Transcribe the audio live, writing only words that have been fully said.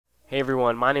Hey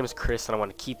everyone, my name is Chris and I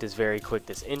want to keep this very quick,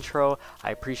 this intro.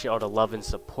 I appreciate all the love and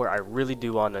support. I really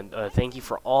do want to thank you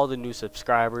for all the new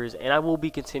subscribers, and I will be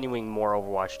continuing more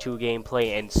Overwatch 2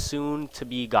 gameplay and soon to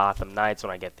be Gotham Knights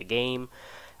when I get the game.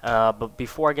 But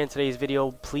before I get into today's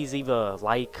video, please leave a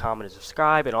like, comment, and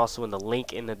subscribe, and also in the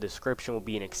link in the description will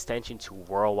be an extension to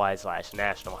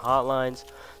worldwide/national hotlines.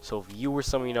 So if you or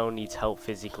someone you know needs help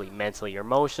physically, mentally, or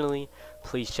emotionally,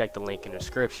 please check the link in the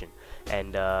description.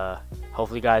 And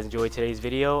hopefully you guys enjoyed today's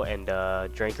video, and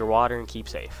drink your water and keep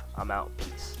safe. I'm out.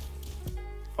 Peace.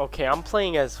 Okay, I'm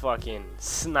playing as fucking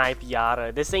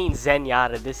SNIPEyatta. This ain't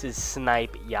Zenyatta, this is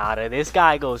SNIPEyatta. This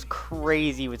guy goes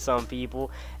crazy with some people,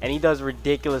 and he does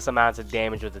ridiculous amounts of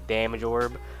damage with the damage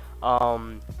orb.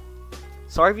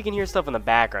 Sorry if you can hear stuff in the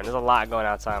background. There's a lot going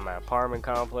outside my apartment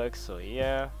complex, so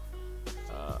yeah.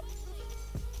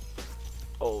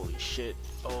 Holy shit.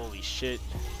 Holy shit.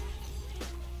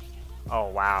 Oh,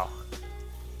 wow.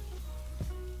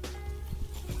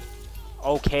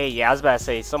 Okay, yeah, I was about to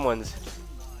say, someone's...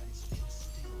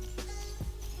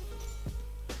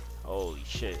 Holy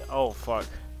shit. Oh, fuck.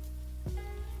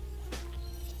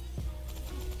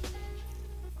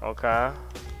 Okay.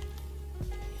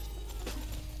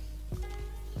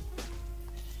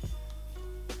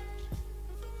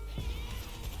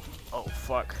 Oh,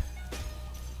 fuck.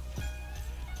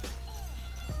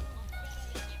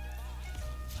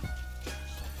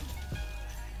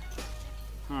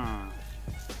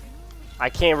 I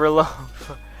can't reload.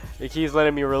 It keeps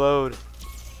letting me reload.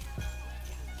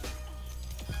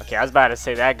 Okay, I was about to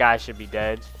say that guy should be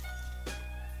dead.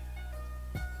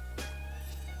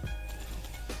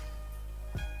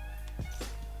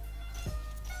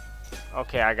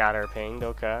 Okay, I got her pinged.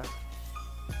 Okay.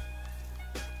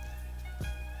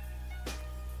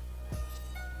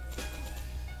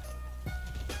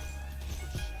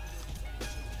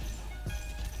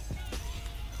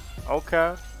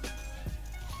 Okay.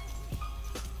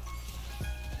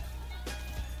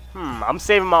 I'm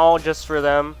saving my ult just for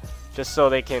them, just so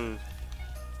they can...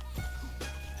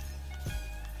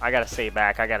 I gotta stay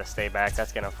back,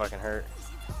 that's gonna fucking hurt.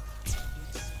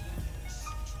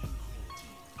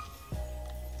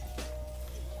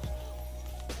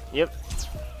 Yep.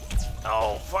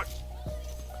 Oh, fuck.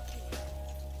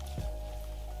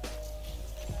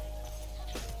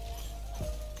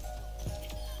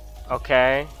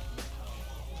 Okay.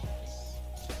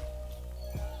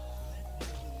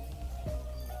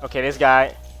 Okay, this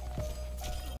guy.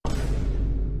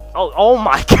 Oh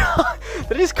my god.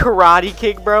 That is karate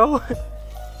kick, bro.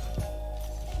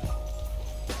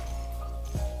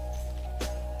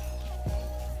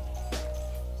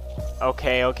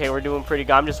 Okay, we're doing pretty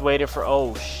good. I'm just waiting for...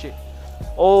 Oh, shit.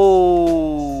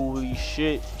 Holy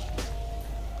shit.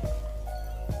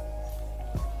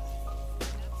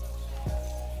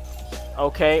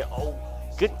 Okay. Oh.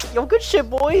 Good shit,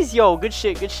 boys. Yo, good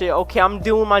shit. Okay, I'm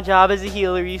doing my job as a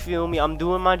healer, you feel me? I'm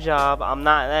doing my job. I'm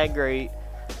not that great,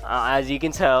 as you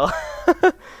can tell.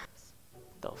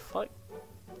 The fuck?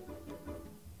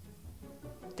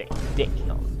 Damn.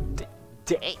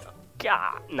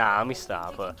 God. Nah, let me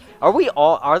stop.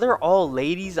 Are there all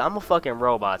ladies? I'm a fucking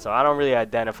robot, so I don't really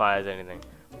identify as anything.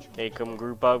 Okay, come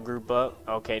group up.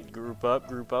 Okay, group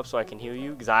up so I can heal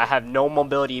you, because I have no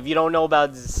mobility. If you don't know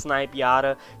about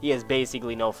SNIPEyatta, he has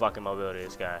basically no fucking mobility,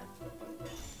 this guy.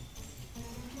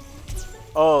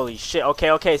 Holy shit.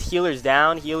 Okay, his healer's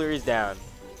down. Healer is down.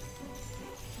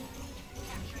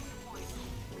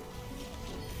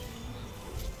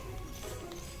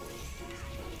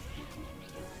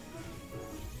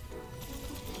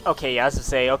 Okay, yeah, I was to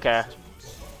say, okay.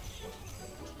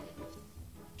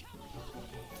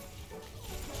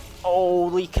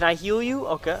 Holy, can I heal you?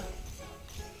 Okay.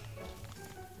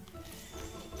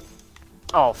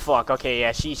 Oh fuck. Okay,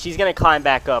 yeah, she's gonna climb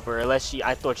back up, or unless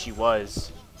I thought she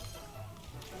was.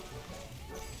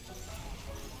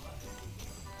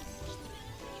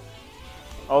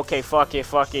 Okay, fuck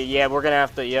it. Yeah, we're gonna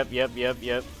have to. Yep.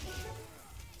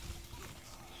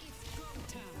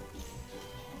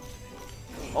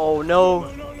 Oh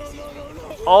no.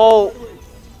 Oh.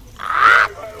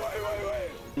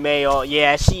 Mayo,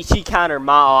 yeah, she countered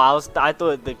my ult. I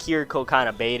thought the Kiriko kind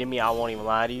of baited me. I won't even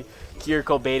lie to you.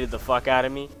 Kiriko baited the fuck out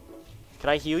of me. Can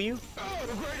I heal you?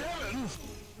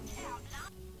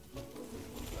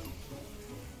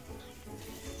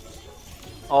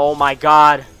 Oh my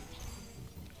god.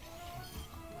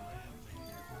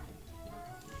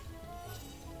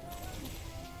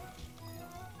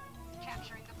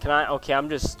 Can I? Okay, I'm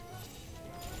just...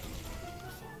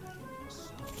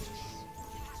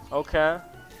 Okay.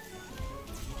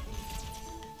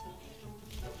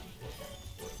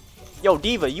 Yo,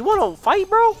 Diva, you wanna fight,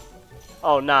 bro?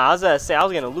 Oh, nah, I was gonna say I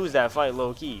was gonna lose that fight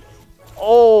low key.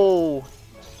 Oh!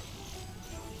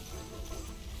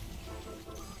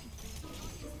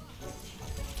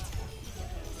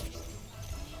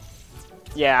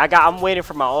 Yeah, I'm waiting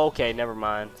for my, okay, never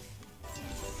mind.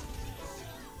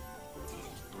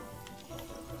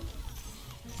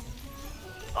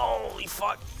 Holy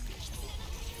fuck.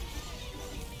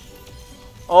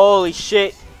 Holy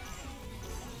shit.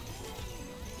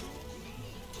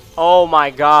 Oh my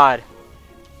god.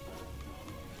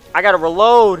 I gotta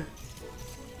reload.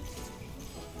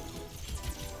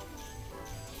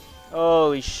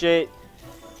 Holy shit.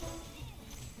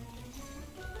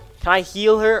 Can I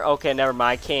heal her? Okay, never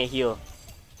mind. I can't heal.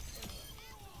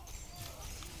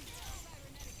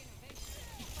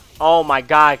 Oh my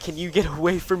god. Can you get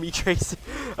away from me, Tracer?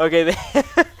 Okay,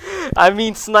 I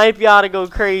mean, SNIPEyatta go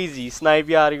crazy.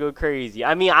 SNIPEyatta go crazy.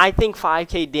 I mean, I think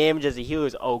 5k damage as a healer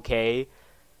is okay.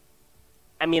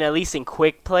 I mean, at least in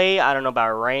quick play. I don't know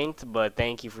about ranked, but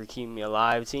thank you for keeping me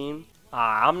alive, team.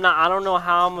 I don't know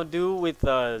how I'm gonna do with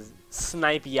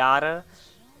SNIPEyatta,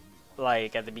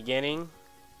 like at the beginning.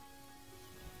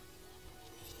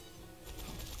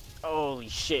 Holy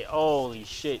shit! Holy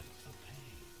shit!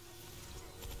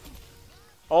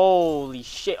 Holy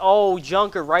shit! Oh,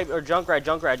 Junker right or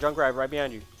Junkrat right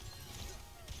behind you.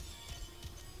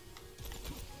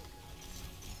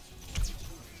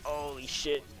 Holy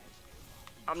shit!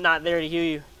 I'm not there to heal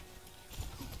you.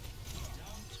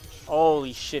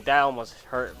 Holy shit! That almost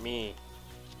hurt me.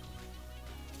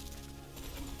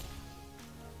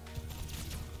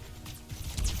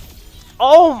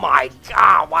 Oh my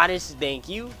god! Why this? Thank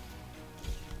you.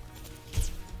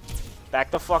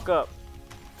 Back the fuck up.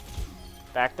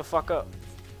 Back the fuck up.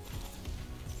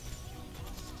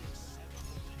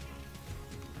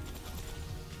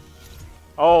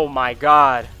 Oh my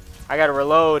god. I gotta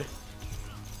reload.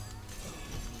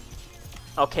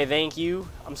 Okay, thank you.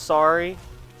 I'm sorry.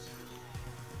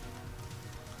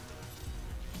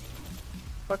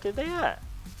 Fuck are they at?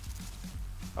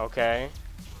 Okay.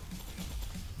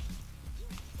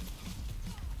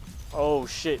 Oh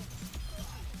shit.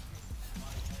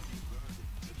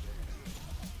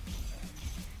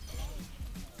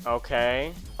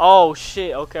 Okay. Oh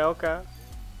shit. Okay, okay.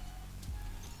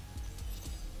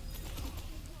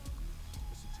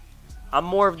 I'm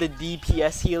more of the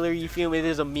DPS healer, you feel me?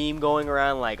 There's a meme going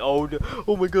around like, oh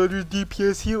my god, there's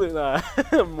DPS healer. Nah,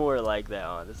 I'm more like that,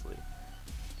 honestly.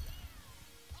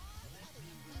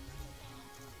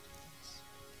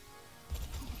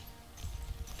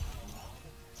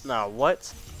 Nah,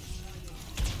 what?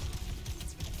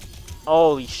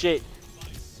 Holy shit.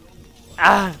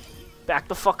 Ah! Back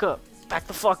the fuck up. Back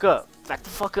the fuck up. Back the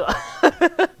fuck up.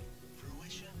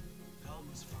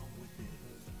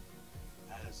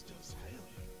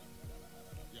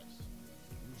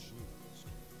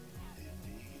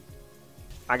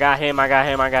 I got him, I got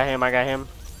him, I got him, I got him.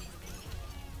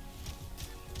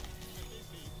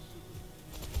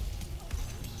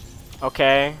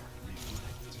 Okay.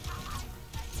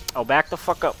 Oh, back the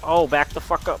fuck up. Oh, back the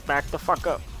fuck up. Back the fuck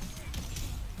up.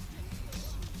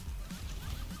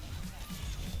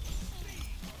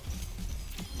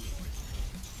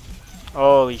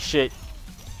 Holy shit.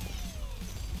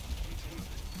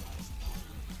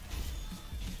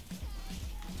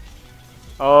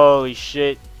 Holy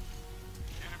shit.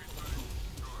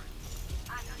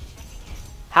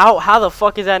 How the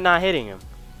fuck is that not hitting him?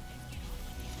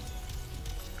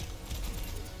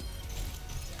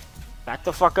 Back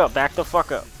the fuck up, back the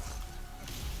fuck up.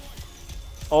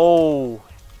 Oh.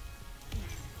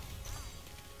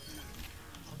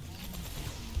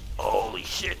 Holy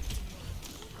shit.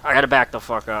 I gotta back the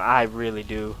fuck up. I really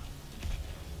do.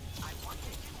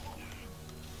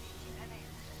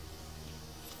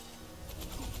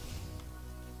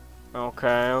 Okay,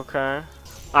 okay.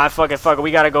 Alright, fuck it.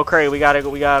 We gotta go crazy. We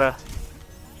gotta.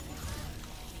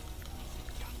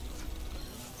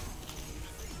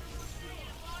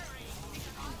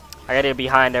 I gotta get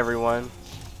behind everyone.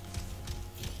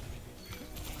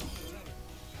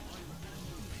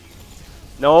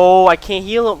 No, I can't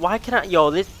heal him. Why can I? Yo,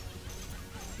 this.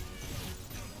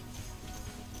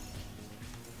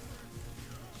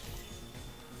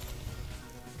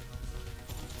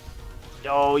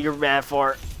 Yo, you're mad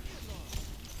for it.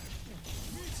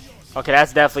 Okay,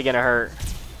 that's definitely gonna hurt.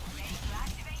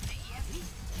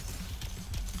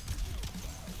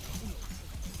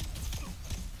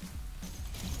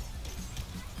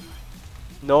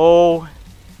 No.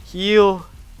 Heal.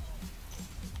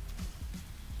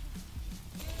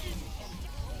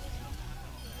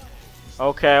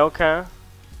 Okay, okay.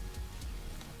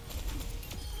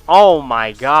 Oh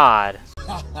my god.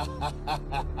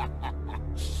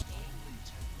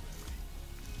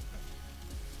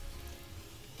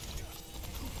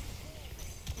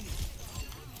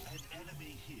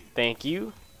 Thank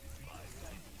you.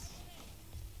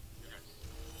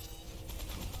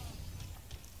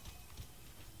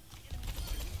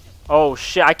 Oh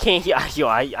shit, I can't. Yo,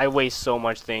 I waste so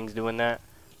much things doing that.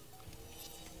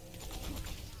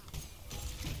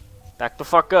 Back the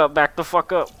fuck up, back the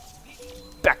fuck up.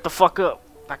 Back the fuck up,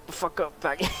 back the fuck up,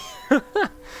 back.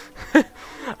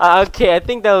 Okay, I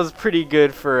think that was pretty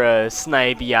good for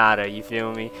SNIPEyatta, you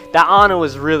feel me? That Ana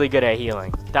was really good at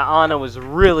healing. That Ana was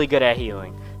really good at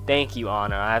healing. Thank you,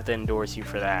 Ana. I have to endorse you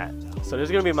for that. So this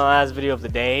is going to be my last video of the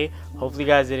day. Hopefully you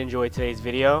guys did enjoy today's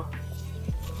video.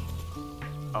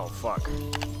 Oh, fuck.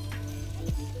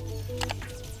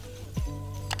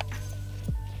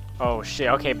 Oh, shit.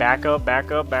 Okay, back up,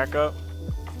 back up, back up.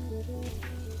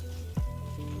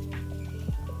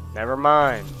 Never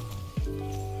mind.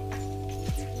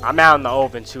 I'm out in the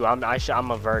open, too. I'm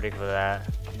a verdict for that.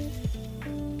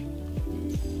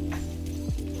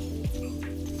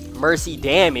 Mercy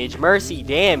damage, mercy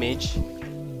damage.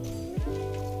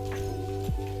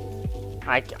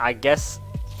 I guess.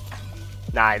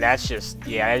 Nah, that's just,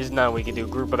 yeah, there's nothing we can do.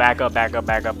 Group of back up, back up,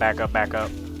 back up, back up, back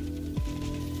up.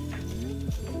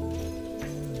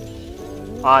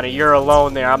 Ana, you're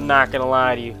alone there. I'm not gonna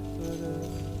lie to you.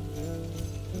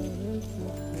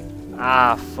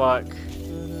 Ah, fuck.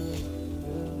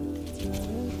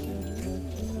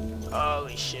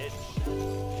 Holy shit.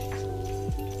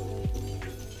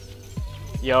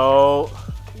 Yo.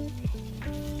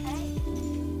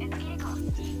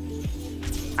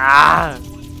 Ah.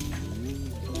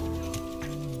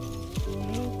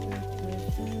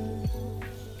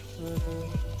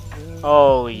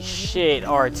 Holy shit,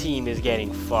 our team is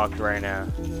getting fucked right now.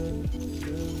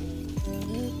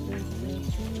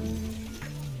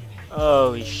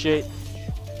 Holy shit.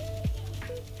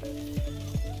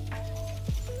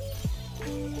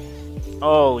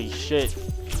 Holy shit.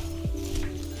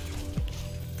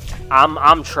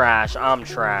 I'm trash. I'm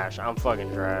trash. I'm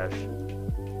fucking trash.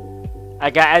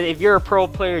 If you're a pro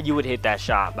player, you would hit that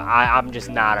shot, but I'm just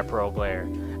not a pro player,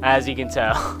 as you can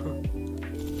tell.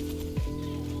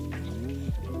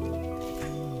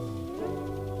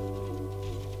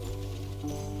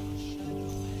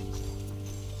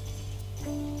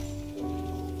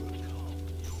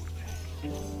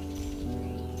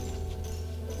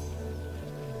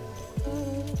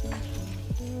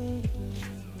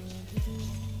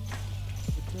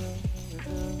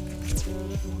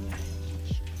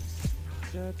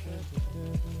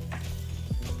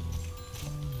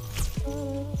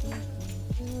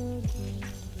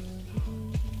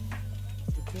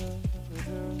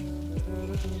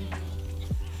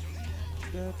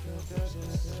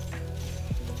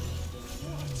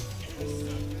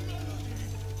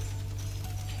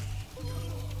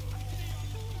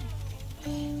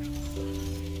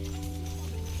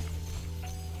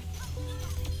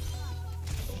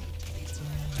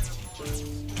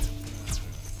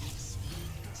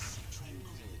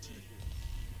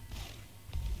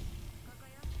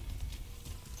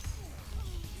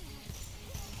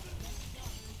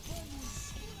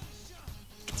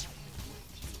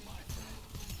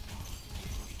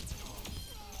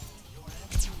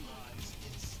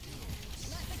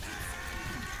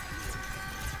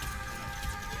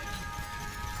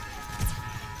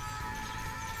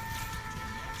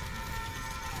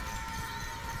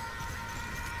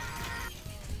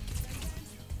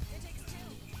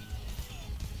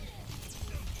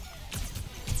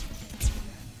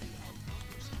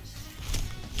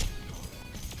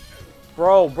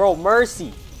 Bro,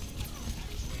 mercy.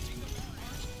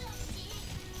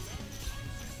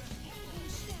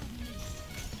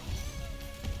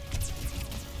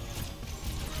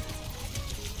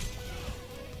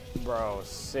 Bro,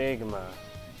 Sigma.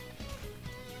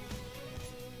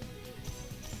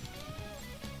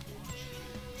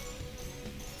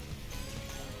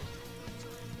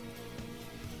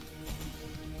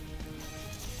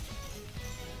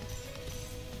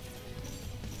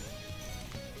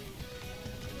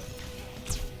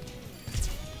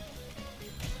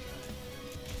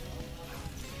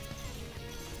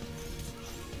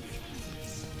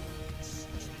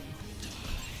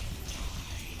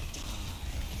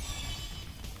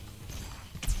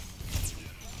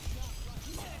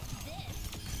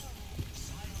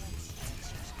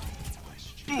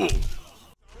 Ugh.